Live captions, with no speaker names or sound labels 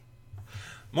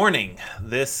Morning.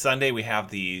 This Sunday we have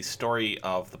the story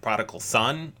of the prodigal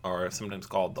son, or sometimes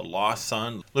called the lost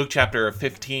son. Luke chapter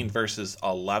 15, verses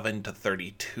 11 to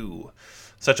 32.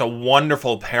 Such a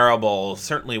wonderful parable,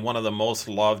 certainly one of the most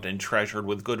loved and treasured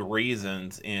with good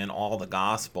reasons in all the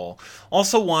gospel.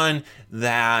 Also one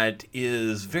that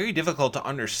is very difficult to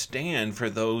understand for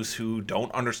those who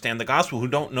don't understand the gospel, who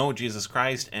don't know Jesus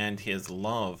Christ and his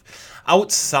love.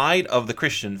 Outside of the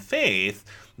Christian faith,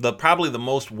 probably the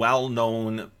most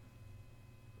well-known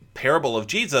parable of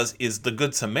Jesus is the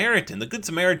Good Samaritan. The Good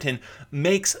Samaritan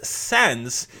makes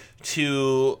sense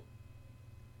to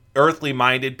earthly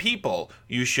minded people.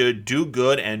 You should do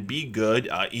good and be good,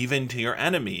 even to your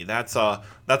enemy. That's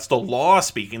the law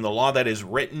speaking, the law that is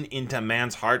written into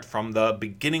man's heart from the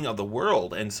beginning of the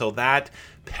world. And so that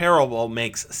parable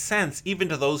makes sense even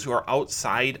to those who are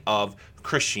outside of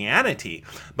Christianity.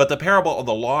 But the parable of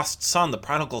the lost son, the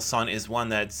prodigal son, is one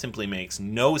that simply makes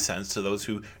no sense to those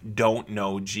who don't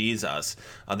know Jesus.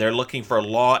 They're looking for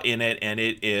law in it, and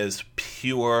it is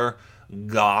pure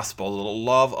gospel, the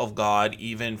love of God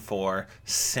even for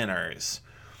sinners.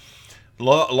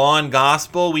 Law and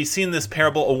gospel, we see in this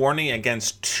parable a warning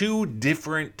against two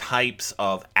different types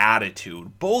of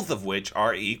attitude, both of which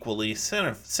are equally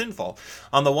sinful.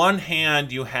 On the one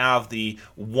hand, you have the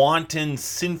wanton,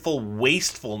 sinful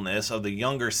wastefulness of the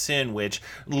younger sin, which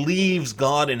leaves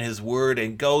God and his word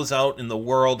and goes out in the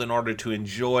world in order to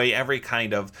enjoy every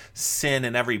kind of sin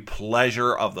and every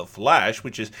pleasure of the flesh,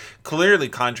 which is clearly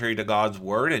contrary to God's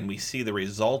word, and we see the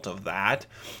result of that.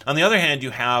 On the other hand, you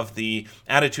have the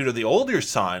attitude of the older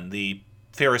son, the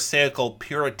Pharisaical,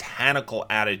 puritanical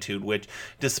attitude, which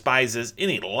despises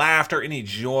any laughter, any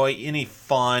joy, any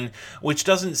fun, which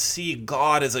doesn't see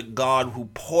God as a God who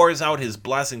pours out his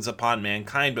blessings upon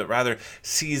mankind, but rather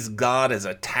sees God as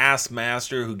a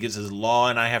taskmaster who gives his law,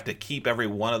 and I have to keep every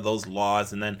one of those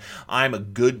laws, and then I'm a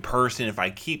good person if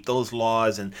I keep those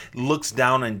laws, and looks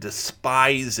down and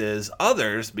despises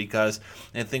others because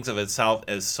it thinks of itself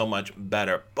as so much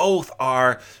better. Both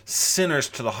are sinners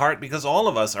to the heart, because all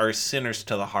of us are sinners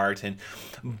to the heart, and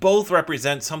both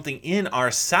represent something in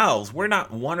ourselves. We're not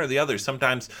one or the other.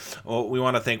 Sometimes we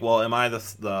want to think, well, am I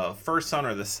the first son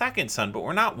or the second son? But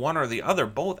we're not one or the other.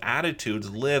 Both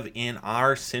attitudes live in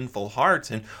our sinful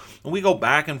hearts, and we go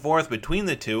back and forth between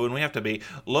the two, and we have to be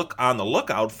on the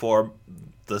lookout for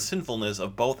the sinfulness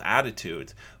of both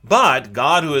attitudes. But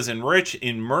God, who is rich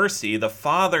in mercy, the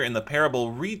Father in the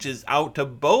parable reaches out to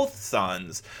both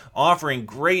sons, offering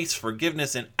grace,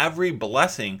 forgiveness, and every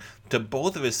blessing to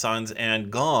both of his sons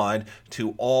and God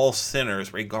to all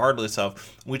sinners, regardless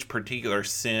of which particular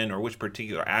sin or which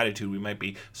particular attitude we might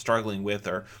be struggling with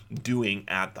or doing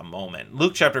at the moment.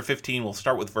 Luke chapter 15, we'll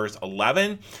start with verse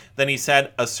 11. Then he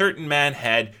said, "A certain man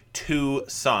had two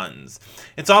sons."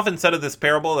 It's often said of this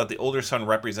parable that the older son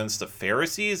represents the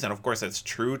Pharisees, and of course that's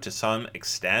true to some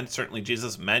extent. Certainly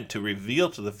Jesus meant to reveal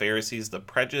to the Pharisees the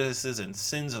prejudices and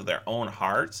sins of their own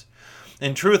hearts.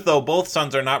 In truth, though, both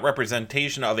sons are not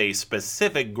representation of a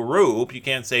specific group. You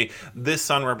can't say this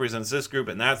son represents this group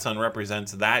and that son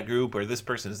represents that group, or this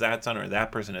person is that son or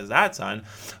that person is that son.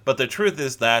 But the truth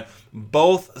is that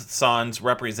both sons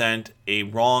represent a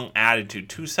wrong attitude,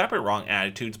 two separate wrong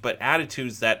attitudes, but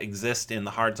attitudes that exist in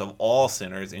the hearts of all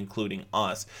sinners, including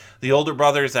us. The older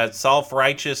brother is that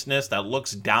self-righteousness that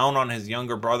looks down on his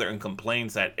younger brother and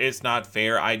complains that it's not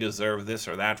fair, I deserve this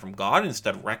or that from God,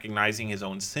 instead of recognizing his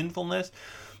own sinfulness.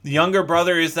 The younger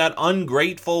brother is that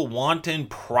ungrateful, wanton,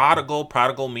 prodigal.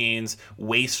 Prodigal means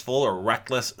wasteful or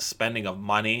reckless spending of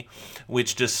money,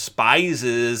 which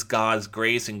despises God's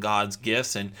grace and God's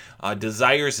gifts and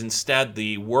desires instead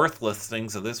the worthless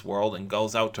things of this world and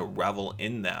goes out to revel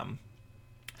in them.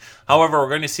 However, we're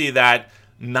going to see that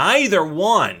neither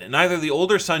the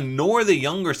older son nor the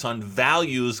younger son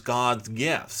values God's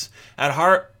gifts. At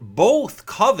heart, both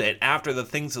covet after the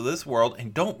things of this world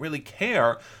and don't really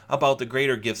care about the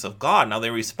greater gifts of God. Now,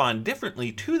 they respond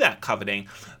differently to that coveting,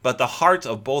 but the hearts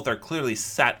of both are clearly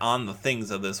set on the things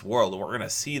of this world. And we're going to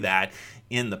see that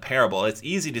in the parable. It's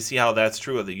easy to see how that's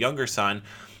true of the younger son.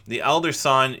 The elder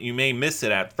son, you may miss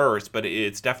it at first, but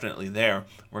it's definitely there.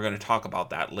 We're going to talk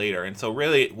about that later. And so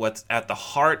really what's at the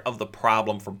heart of the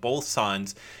problem for both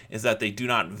sons is that they do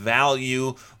not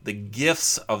value the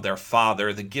gifts of their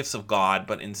father, the gifts of God,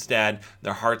 but instead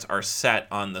their hearts are set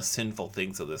on the sinful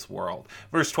things of this world.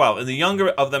 Verse 12, "And the younger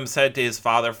of them said to his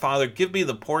father, 'Father, give me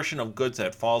the portion of goods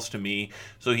that falls to me.'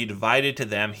 So he divided to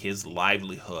them his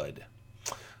livelihood."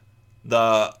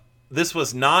 The This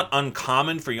was not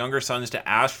uncommon for younger sons to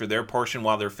ask for their portion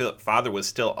while their father was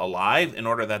still alive in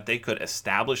order that they could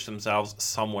establish themselves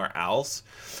somewhere else.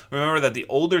 Remember that the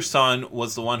older son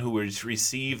was the one who would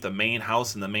receive the main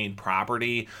house and the main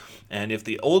property. And if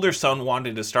the older son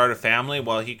wanted to start a family,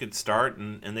 well, he could start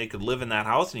and they could live in that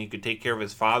house and he could take care of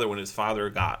his father when his father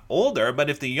got older. But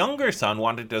if the younger son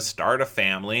wanted to start a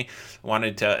family,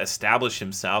 wanted to establish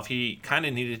himself, he kind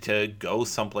of needed to go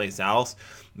someplace else,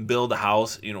 build a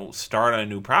house, start on a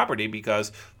new property,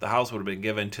 because the house would have been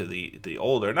given to the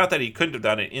older. Not that he couldn't have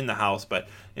done it in the house, but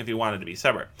if he wanted to be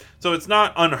separate. So it's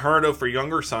not unheard of for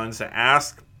younger sons to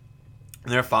ask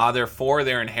their father for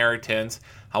their inheritance.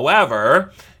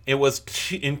 However, it was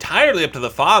entirely up to the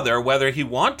father whether he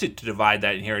wanted to divide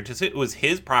that inheritance. It was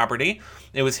his property.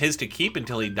 It was his to keep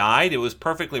until he died. It was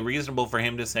perfectly reasonable for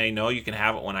him to say, no, you can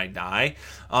have it when I die.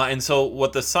 And so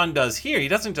what the son does here, he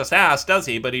doesn't just ask, does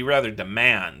he? But he rather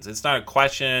demands. It's not a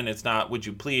question. It's not, would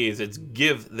you please? It's,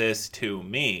 give this to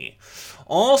me.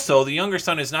 Also, the younger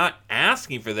son is not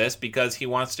asking for this because he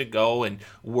wants to go and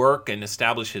work and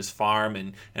establish his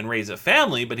farm and raise a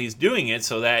family, but he's doing it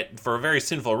so that, for a very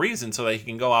sinful reason, so that he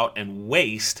can go out and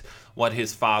waste what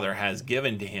his father has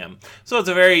given to him. So it's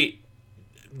a very,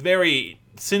 very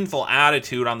sinful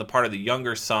attitude on the part of the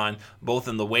younger son, both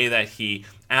in the way that he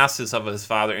asks this of his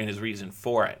father and his reason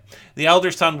for it. The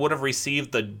elder son would have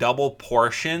received the double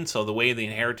portion. So the way the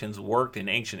inheritance worked in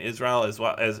ancient Israel, as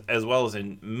well as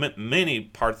in many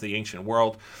parts of the ancient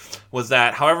world, was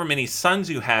that however many sons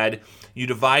you had, you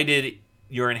divided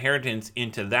your inheritance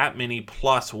into that many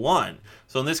plus one.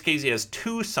 So in this case, he has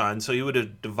 2 sons, so he would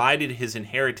have divided his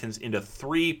inheritance into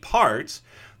 3 parts.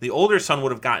 The older son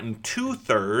would have gotten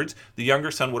 2/3. The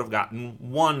younger son would have gotten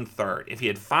 1/3. If he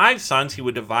had 5 sons, he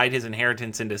would divide his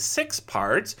inheritance into 6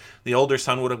 parts. The older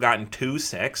son would have gotten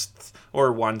 2/6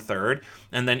 or 1/3,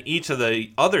 and then each of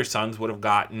the other sons would have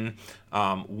gotten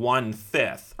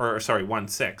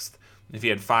 1/6. If he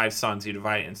had 5 sons, he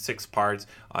divided it in 6 parts.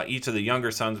 Each of the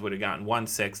younger sons would have gotten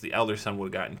 1/6. The elder son would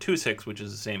have gotten 2/6, which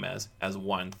is the same as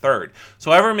 1/3.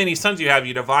 So however many sons you have,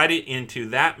 you divide it into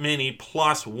that many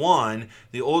plus 1.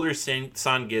 The older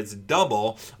son gets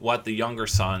double what the younger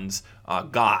sons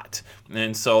got.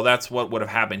 And so that's what would have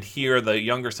happened here. The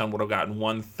younger son would have gotten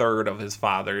 1/3 of his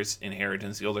father's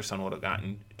inheritance. The older son would have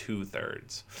gotten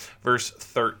 2/3. Verse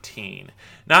 13.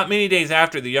 Not many days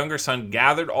after, the younger son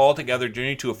gathered all together,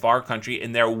 journeyed to a far country,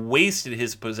 and there wasted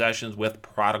his possessions with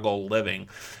prodigal living.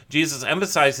 Jesus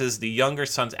emphasizes the younger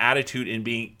son's attitude in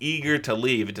being eager to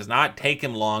leave. It does not take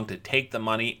him long to take the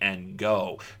money and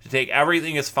go, to take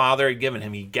everything his father had given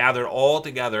him. He gathered all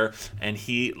together and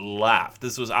he left.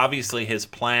 This was obviously his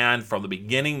plan from the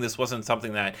beginning. This wasn't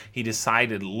something that he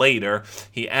decided later.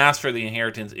 He asked for the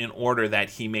inheritance in order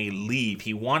that he may leave.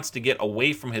 He wants to get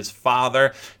away from his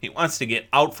father. He wants to get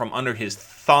out from under his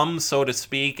thumb, so to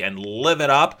speak, and live it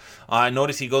up.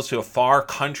 Notice he goes to a far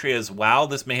country as well.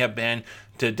 This may have been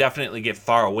to definitely get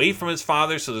far away from his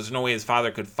father, so there's no way his father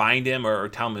could find him or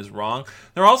tell him his wrong.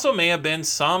 There also may have been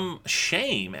some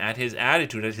shame at his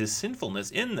attitude, at his sinfulness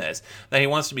in this, that he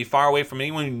wants to be far away from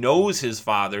anyone who knows his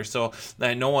father, so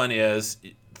that no one is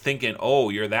thinking, oh,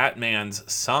 you're that man's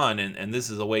son, and this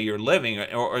is the way you're living,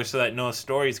 or so that no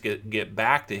stories get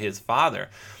back to his father.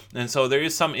 And so there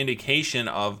is some indication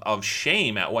of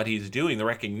shame at what he's doing, the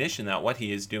recognition that what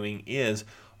he is doing is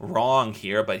wrong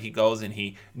here, but he goes and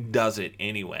he does it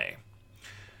anyway.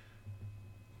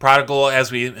 Prodigal,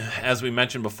 as we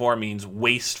mentioned before, means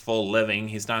wasteful living.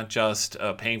 He's not just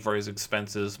paying for his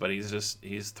expenses, but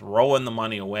he's throwing the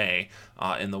money away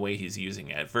in the way he's using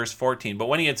it. Verse 14, but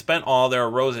when he had spent all, there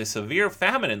arose a severe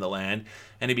famine in the land,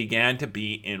 and he began to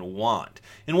be in want.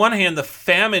 In one hand, the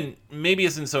famine maybe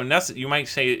isn't so necessary. You might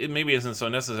say it maybe isn't so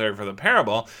necessary for the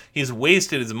parable. He's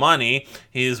wasted his money.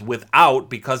 He is without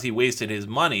because he wasted his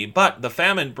money. But the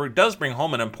famine does bring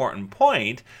home an important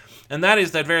point, and that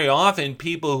is that very often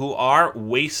people who are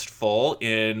wasteful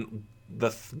in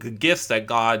the gifts that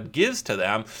God gives to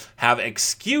them have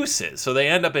excuses. So they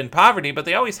end up in poverty, but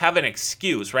they always have an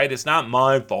excuse, right? It's not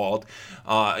my fault.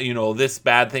 This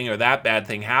bad thing or that bad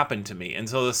thing happened to me. And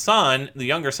so the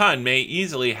younger son, may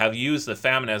easily have used the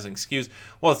famine as an excuse.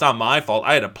 Well, it's not my fault.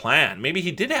 I had a plan. Maybe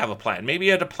he did have a plan. Maybe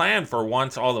he had a plan for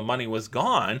once all the money was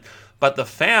gone. But the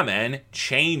famine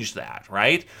changed that,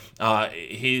 right?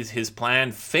 His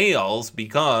plan fails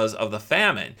because of the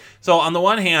famine. So on the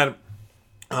one hand,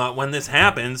 when this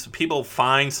happens, people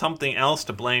find something else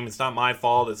to blame. It's not my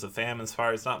fault. It's the famine's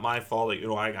fault. It's not my fault that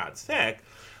I got sick.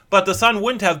 But the son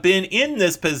wouldn't have been in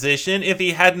this position if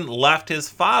he hadn't left his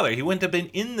father. He wouldn't have been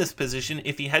in this position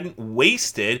if he hadn't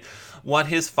wasted what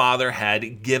his father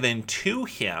had given to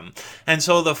him. And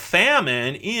so the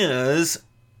famine is,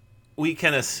 we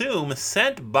can assume,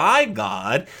 sent by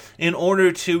God in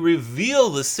order to reveal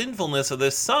the sinfulness of the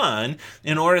son,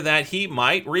 in order that he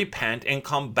might repent and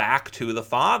come back to the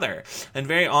Father. And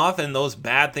very often those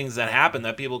bad things that happen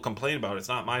that people complain about, it's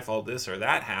not my fault this or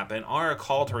that happened, are a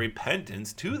call to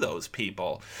repentance to those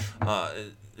people.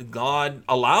 God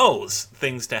allows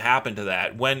things to happen to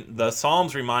that. When the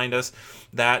Psalms remind us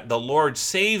that the Lord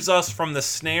saves us from the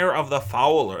snare of the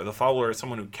fowler. The fowler is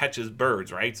someone who catches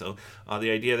birds, right? So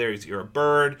the idea there is you're a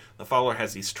bird. The fowler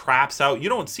has these traps out. You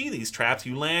don't see these traps.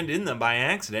 You land in them by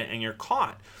accident and you're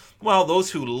caught. Well, those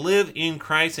who live in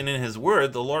Christ and in his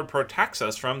word, the Lord protects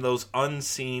us from those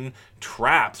unseen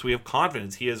traps. We have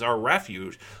confidence. He is our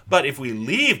refuge. But if we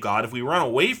leave God, if we run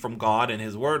away from God and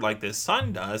his word like this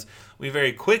son does, we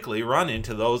very quickly run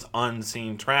into those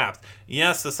unseen traps.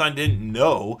 Yes, the son didn't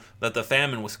know that the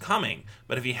famine was coming,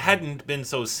 but if he hadn't been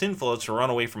so sinful as to run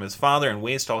away from his father and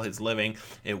waste all his living,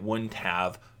 it wouldn't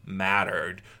have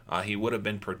mattered. He would have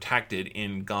been protected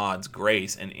in God's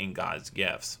grace and in God's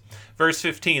gifts. Verse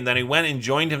 15, then he went and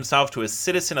joined himself to a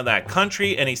citizen of that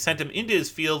country, and he sent him into his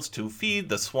fields to feed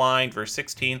the swine. Verse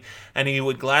 16, and he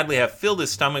would gladly have filled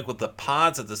his stomach with the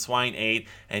pods that the swine ate,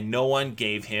 and no one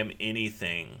gave him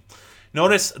anything.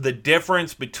 Notice the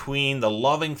difference between the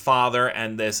loving father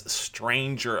and this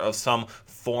stranger of some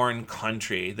foreign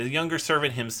country. The younger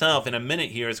servant himself, in a minute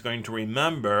here, is going to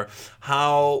remember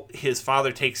how his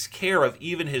father takes care of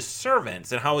even his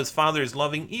servants, and how his father is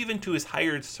loving even to his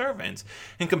hired servants,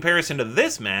 in comparison to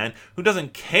this man who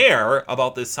doesn't care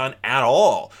about this son at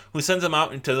all, who sends him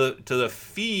out into the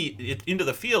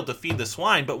field to feed the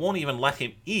swine, but won't even let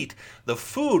him eat the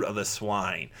food of the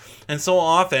swine. And so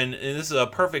often, and this is a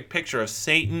perfect picture of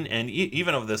Satan and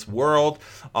even of this world,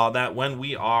 that when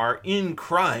we are in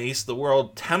Christ, the world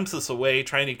tempts us away,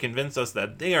 trying to convince us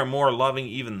that they are more loving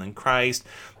even than Christ,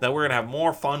 that we're going to have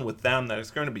more fun with them, that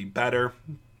it's going to be better.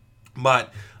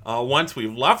 But once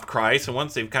we've left Christ, and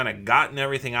once they've kind of gotten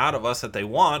everything out of us that they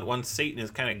want, once Satan has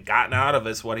kind of gotten out of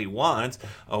us what he wants,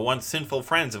 once sinful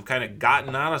friends have kind of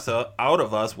gotten out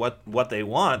of us what they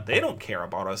want, they don't care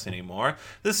about us anymore.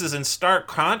 This is in stark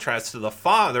contrast to the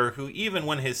Father, who even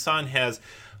when his son has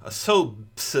so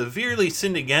severely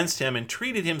sinned against him and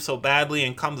treated him so badly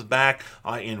and comes back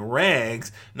in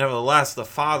rags, nevertheless the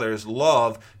Father's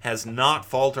love has not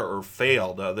faltered or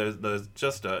failed. There's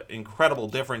just an incredible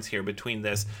difference here between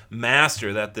this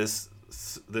master that this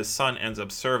son ends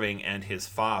up serving and his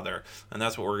father. And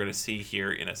that's what we're going to see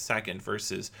here in a second,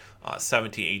 verses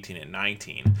 17, 18, and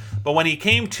 19. But when he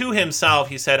came to himself,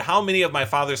 he said, how many of my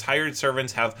father's hired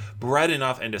servants have bread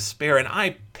enough and to spare, and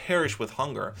I perish with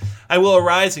hunger? I will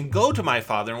arise and go to my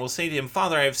father, and will say to him,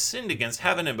 Father, I have sinned against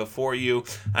heaven and before you.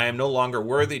 I am no longer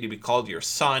worthy to be called your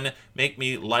son. Make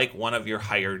me like one of your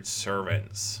hired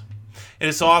servants. It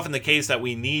is so often the case that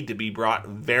we need to be brought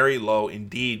very low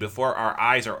indeed before our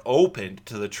eyes are opened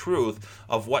to the truth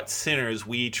of what sinners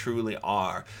we truly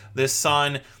are. This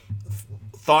son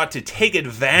thought to take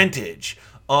advantage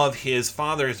of his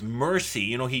father's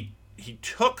mercy. He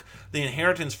took the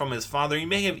inheritance from his father. He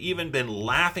may have even been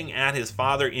laughing at his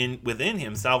father within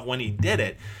himself when he did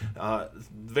it.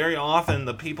 Very often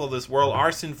the people of this world,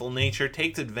 our sinful nature,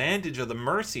 takes advantage of the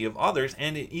mercy of others,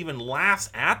 and it even laughs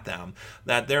at them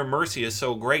that their mercy is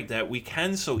so great that we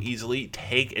can so easily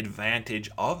take advantage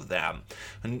of them.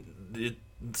 And it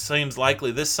seems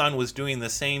likely this son was doing the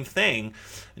same thing.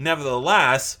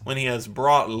 Nevertheless, when he is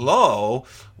brought low,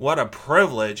 what a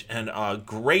privilege and a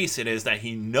grace it is that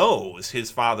he knows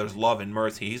his father's love and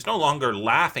mercy. He's no longer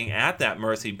laughing at that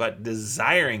mercy, but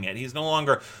desiring it. He's no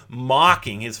longer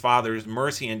mocking his father's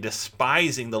mercy and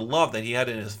despising the love that he had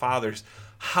in his father's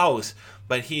house,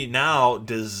 but he now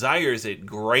desires it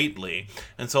greatly.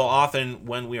 And so often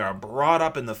when we are brought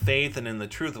up in the faith and in the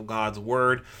truth of God's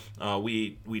word,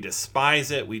 we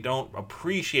despise it. We don't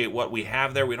appreciate what we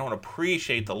have there. We don't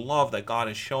appreciate the love that God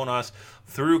has shown us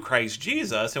through Christ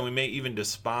Jesus, and we may even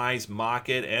despise, mock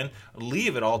it, and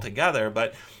leave it altogether.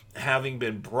 But having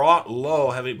been brought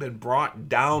low, having been brought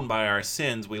down by our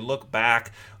sins, we look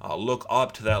back, look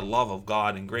up to that love of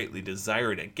God and greatly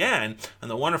desire it again.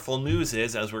 And the wonderful news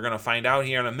is, as we're going to find out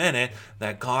here in a minute,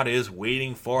 that God is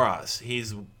waiting for us.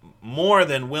 He's more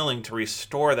than willing to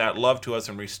restore that love to us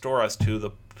and restore us to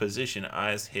the position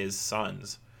as his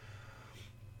sons.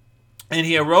 And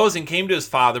he arose and came to his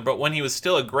father, but when he was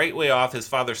still a great way off, his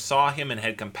father saw him and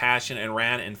had compassion and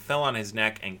ran and fell on his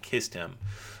neck and kissed him.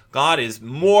 God is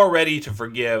more ready to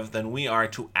forgive than we are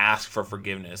to ask for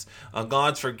forgiveness.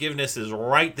 God's forgiveness is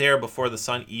right there before the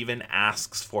son even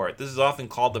asks for it. This is often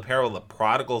called the parable of the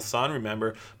prodigal son.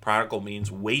 Remember, prodigal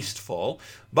means wasteful.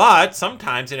 But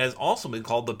sometimes it has also been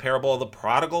called the parable of the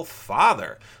prodigal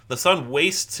father. The son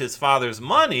wastes his father's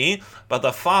money, but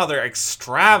the father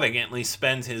extravagantly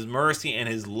spends his mercy and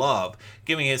his love,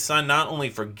 giving his son not only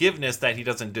forgiveness that he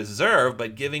doesn't deserve,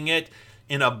 but giving it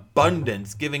in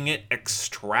abundance, giving it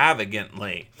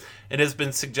extravagantly. It has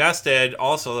been suggested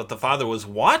also that the father was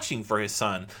watching for his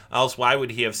son, else why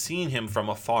would he have seen him from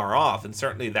afar off? And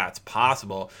certainly that's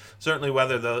possible. Certainly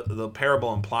whether the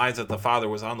parable implies that the father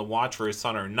was on the watch for his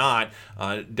son or not,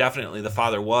 definitely the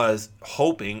father was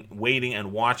hoping, waiting,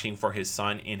 and watching for his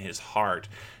son in his heart,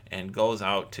 and goes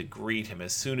out to greet him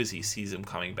as soon as he sees him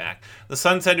coming back. The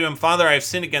son said to him, "Father, I have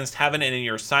sinned against heaven and in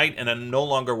your sight, and am no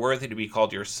longer worthy to be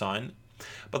called your son."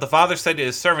 But the father said to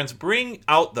his servants, "Bring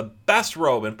out the best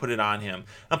robe and put it on him,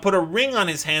 and put a ring on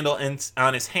his hand, and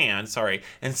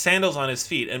sandals on his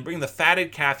feet, and bring the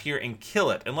fatted calf here and kill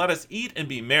it, and let us eat and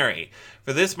be merry.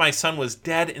 For this my son was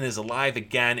dead and is alive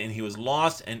again, and he was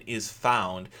lost and is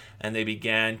found." And they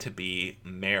began to be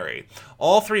merry.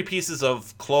 All three pieces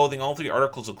of clothing, all three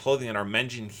articles of clothing that are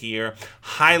mentioned here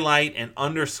highlight and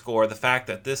underscore the fact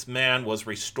that this man was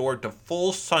restored to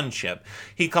full sonship.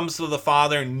 He comes to the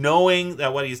father knowing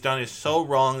that what he's done is so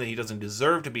wrong that he doesn't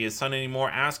deserve to be his son anymore,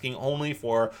 asking only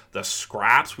for the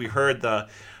scraps. We heard the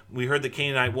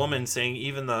Canaanite woman saying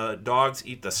even the dogs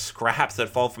eat the scraps that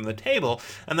fall from the table,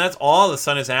 and that's all the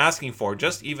son is asking for,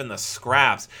 just even the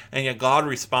scraps. And yet God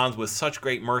responds with such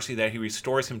great mercy that he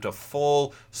restores him to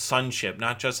full sonship,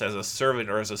 not just as a servant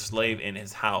or as a slave in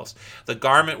his house. The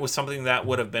garment was something that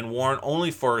would have been worn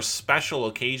only for special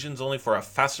occasions, only for a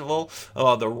festival.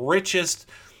 The richest,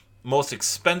 most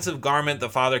expensive garment the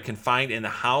father can find in the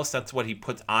house, that's what he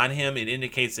puts on him. It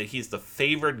indicates that he's the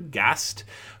favored guest,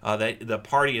 that the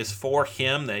party is for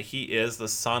him, that he is the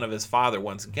son of his father.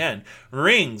 Once again,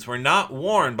 rings were not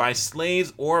worn by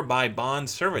slaves or by bond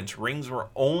servants. Rings were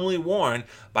only worn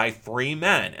by free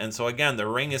men. And so again, the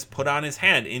ring is put on his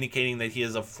hand, indicating that he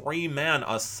is a free man,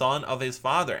 a son of his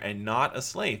father, and not a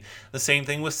slave. The same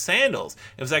thing with sandals.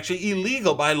 It was actually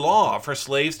illegal by law for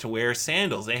slaves to wear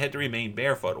sandals. They had to remain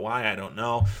barefoot. Why, I don't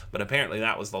know, but apparently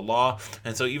that was the law.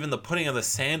 And so even the putting of the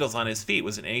sandals on his feet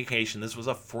was an indication this was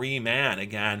a free man,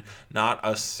 again, not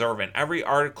a servant. Every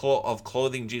article of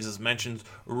clothing Jesus mentions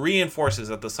reinforces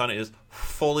that the son is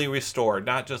fully restored,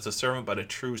 not just a servant, but a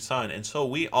true son. And so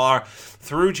we are,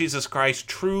 through Jesus Christ,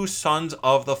 true sons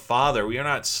of the Father. We are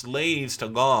not slaves to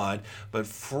God, but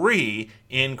free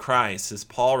in Christ, as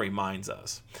Paul reminds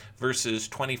us. Verses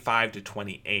 25 to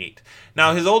 28.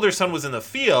 Now his older son was in the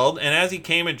field, and as he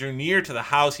came and drew near to the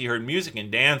house, he heard music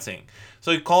and dancing.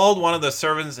 So he called one of the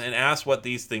servants and asked what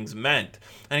these things meant.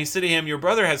 And he said to him, "Your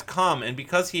brother has come, and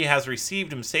because he has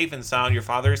received him safe and sound, your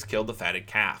father has killed the fatted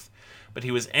calf." But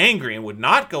he was angry and would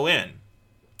not go in.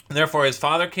 And therefore his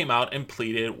father came out and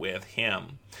pleaded with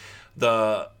him.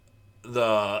 The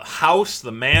house,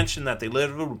 the mansion that they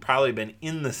lived in would probably have been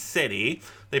in the city.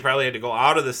 They probably had to go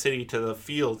out of the city to the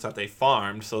fields that they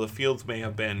farmed, so the fields may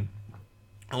have been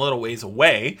a little ways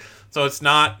away. So it's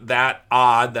not that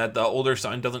odd that the older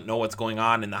son doesn't know what's going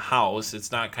on in the house.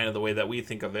 It's not kind of the way that we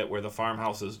think of it, where the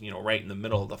farmhouse is, right in the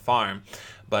middle of the farm.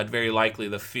 But very likely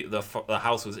the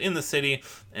house was in the city,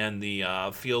 and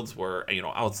the fields were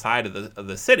outside of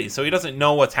the city. So he doesn't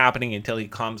know what's happening until he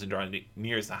comes and draws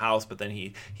near the house. But then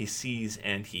he sees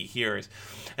and he hears.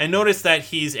 And notice that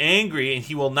he's angry and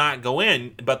he will not go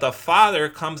in. But the father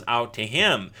comes out to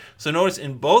him. So notice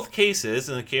in both cases,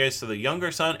 in the case of the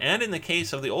younger son and in the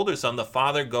case of the older son, the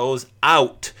father goes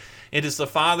out. It is the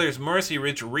Father's mercy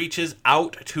which reaches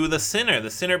out to the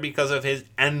sinner because of his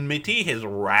enmity, his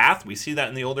wrath. We see that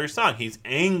in the older son. He's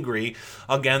angry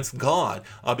against God.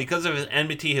 Because of his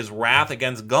enmity, his wrath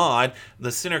against God,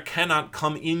 the sinner cannot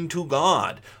come into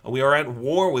God. We are at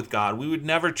war with God. We would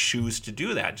never choose to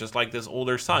do that, just like this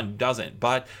older son doesn't.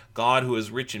 But God, who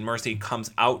is rich in mercy,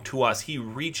 comes out to us. He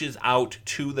reaches out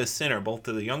to the sinner, both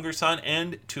to the younger son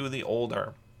and to the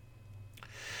older.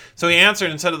 So he answered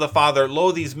and said to the father,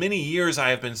 "Lo, these many years I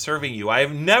have been serving you. I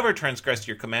have never transgressed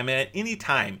your commandment at any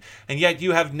time, and yet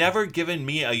you have never given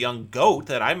me a young goat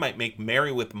that I might make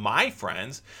merry with my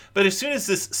friends. But as soon as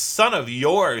this son of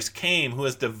yours came, who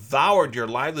has devoured your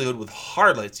livelihood with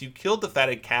harlots, you killed the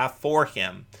fatted calf for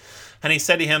him." And he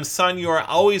said to him, "Son, you are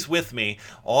always with me.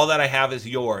 All that I have is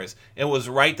yours. It was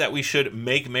right that we should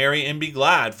make merry and be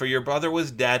glad, for your brother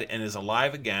was dead and is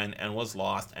alive again, and was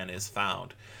lost and is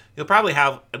found." You'll probably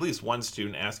have at least one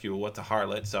student ask you what's a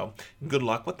harlot, so good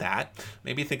luck with that.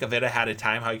 Maybe think of it ahead of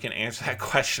time, how you can answer that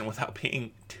question without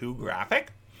being too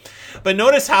graphic. But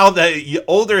notice how the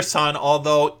older son,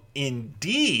 although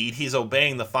indeed he's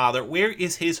obeying the father, where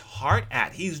is his heart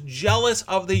at? He's jealous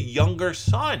of the younger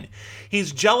son.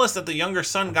 He's jealous that the younger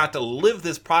son got to live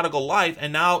this prodigal life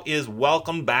and now is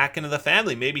welcomed back into the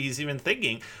family. Maybe he's even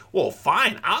thinking, well,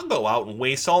 fine, I'll go out and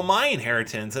waste all my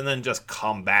inheritance and then just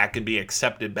come back and be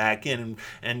accepted back in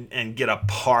and get a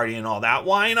party and all that.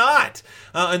 Why not?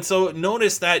 And so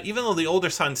notice that even though the older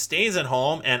son stays at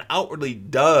home and outwardly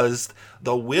does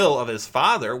the will of his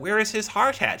father, where is his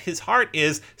heart at? His heart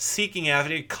is seeking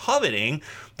after, coveting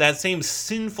that same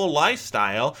sinful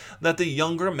lifestyle that the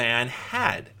younger man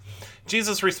had.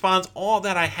 Jesus responds, all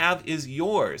that I have is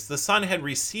yours. The son had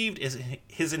received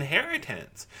his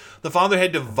inheritance. The father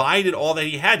had divided all that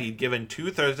he had. He'd given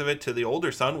 2/3 of it to the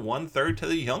older son, 1/3 to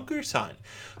the younger son.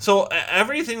 So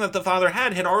everything that the father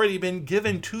had already been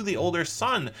given to the older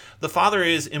son. The father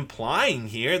is implying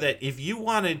here that if you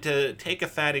wanted to take a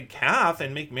fatted calf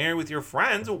and make merry with your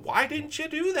friends, why didn't you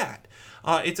do that?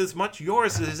 It's as much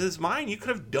yours as it is mine. You could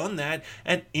have done that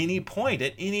at any point,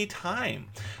 at any time.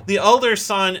 The elder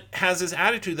son has this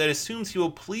attitude that assumes he will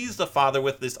please the father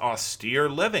with this austere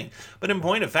living. But in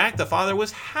point of fact, the father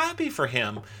was happy for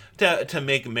him to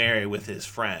make merry with his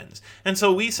friends. And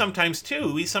so we sometimes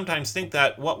think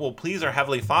that what will please our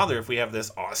Heavenly Father if we have this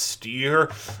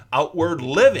austere outward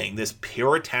living, this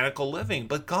puritanical living.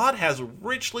 But God has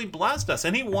richly blessed us,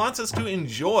 and He wants us to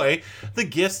enjoy the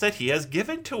gifts that He has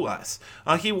given to us.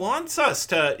 He wants us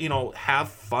to, have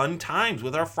fun times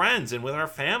with our friends and with our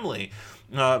family.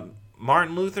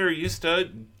 Martin Luther used to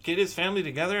get his family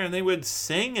together and they would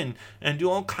sing and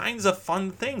do all kinds of fun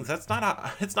things. It's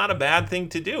not a bad thing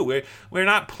to do. We're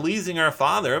not pleasing our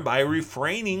Father by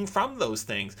refraining from those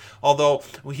things. Although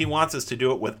He wants us to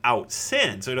do it without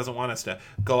sin. So He doesn't want us to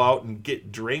go out and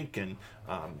get drink and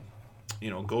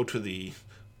go to the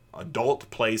adult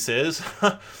places,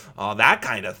 that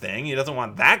kind of thing. He doesn't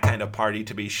want that kind of party,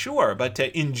 to be sure, but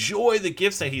to enjoy the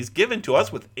gifts that He's given to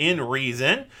us within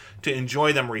reason, to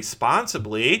enjoy them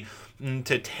responsibly, and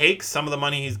to take some of the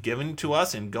money He's given to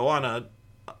us and go on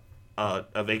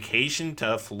a vacation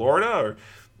to Florida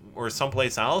or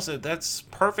someplace else. That's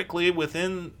perfectly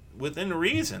within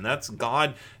reason. That's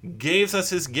God gives us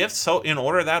His gifts so in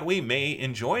order that we may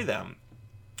enjoy them.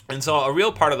 And so a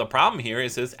real part of the problem here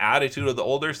is this attitude of the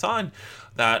older son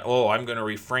that, I'm going to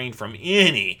refrain from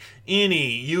any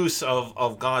use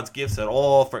of God's gifts at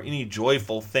all for any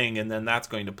joyful thing, and then that's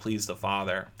going to please the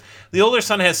Father. The older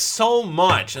son has so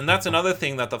much, and that's another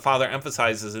thing that the Father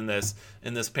emphasizes in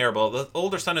this parable. The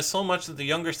older son has so much that the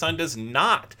younger son does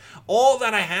not. All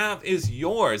that I have is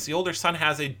yours. The older son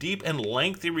has a deep and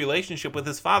lengthy relationship with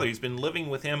his father. He's been living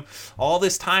with him all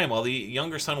this time, while the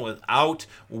younger son was out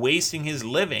wasting his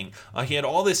living. He had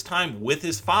all this time with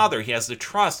his father. He has the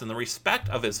trust and the respect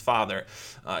of his father.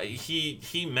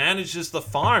 He manages the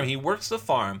farm. He works the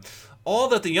farm. All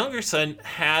that the younger son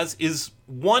has is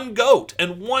one goat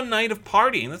and one night of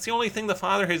partying. That's the only thing the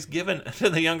father has given to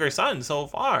the younger son so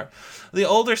far. The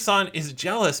older son is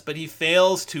jealous, but he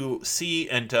fails to see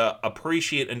and to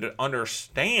appreciate and to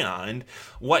understand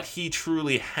what he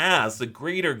truly has. The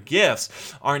greater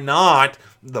gifts are not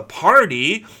the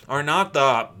party, are not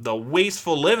the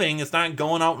wasteful living. It's not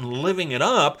going out and living it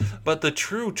up, but the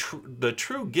true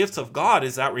gifts of God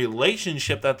is that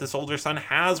relationship that this older son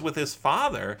has with his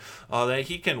father, that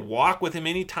he can walk with him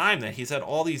anytime, that he's had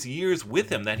all these years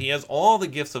with him, that he has all the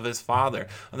gifts of his father,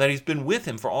 that he's been with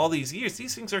him for all these years.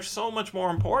 These things are so much more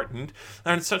important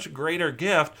and such a greater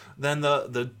gift than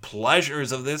the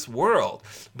pleasures of this world.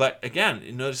 But again,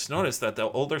 notice that the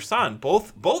older son,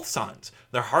 both sons,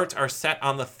 their hearts are set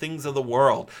on the things of the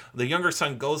world. The younger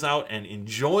son goes out and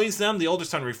enjoys them. The older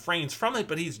son refrains from it,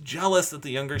 but he's jealous that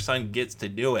the younger son gets to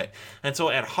do it. And so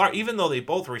at heart, even though they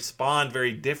both respond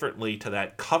very differently to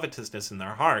that covetousness in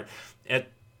their heart,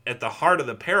 at the heart of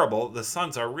the parable, the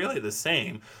sons are really the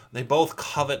same. They both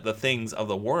covet the things of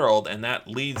the world, and that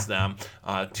leads them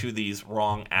to these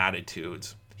wrong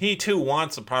attitudes. He too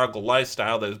wants the prodigal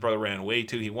lifestyle that his brother ran away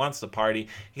to. He wants the party.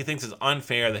 He thinks it's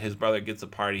unfair that his brother gets the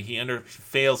party. He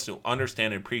fails to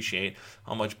understand and appreciate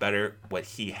how much better what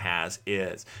he has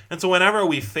is. And so whenever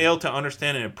we fail to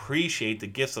understand and appreciate the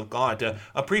gifts of God, to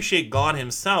appreciate God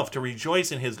Himself, to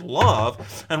rejoice in His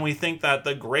love, and we think that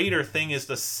the greater thing is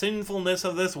the sinfulness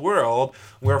of this world,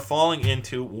 we're falling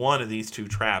into one of these two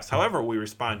traps. However we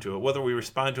respond to it, whether we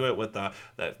respond to it with the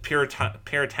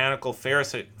puritanical,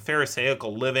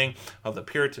 pharisaical living, living of the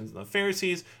Puritans and the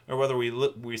Pharisees, or whether we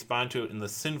respond to it in the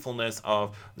sinfulness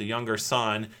of the younger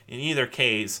son. In either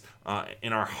case,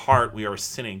 in our heart, we are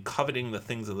sinning, coveting the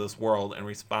things of this world, and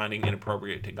responding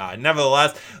inappropriate to God.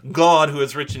 Nevertheless, God, who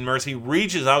is rich in mercy,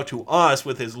 reaches out to us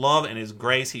with his love and his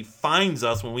grace. He finds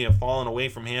us when we have fallen away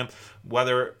from him,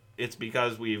 whether it's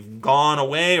because we've gone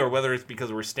away or whether it's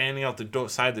because we're standing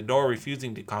outside the door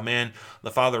refusing to come in.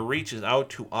 The Father reaches out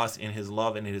to us in his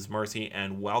love and in his mercy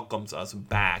and welcomes us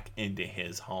back into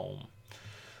his home.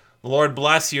 The Lord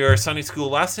bless your Sunday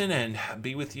school lesson and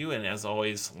be with you. And as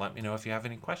always, let me know if you have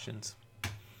any questions.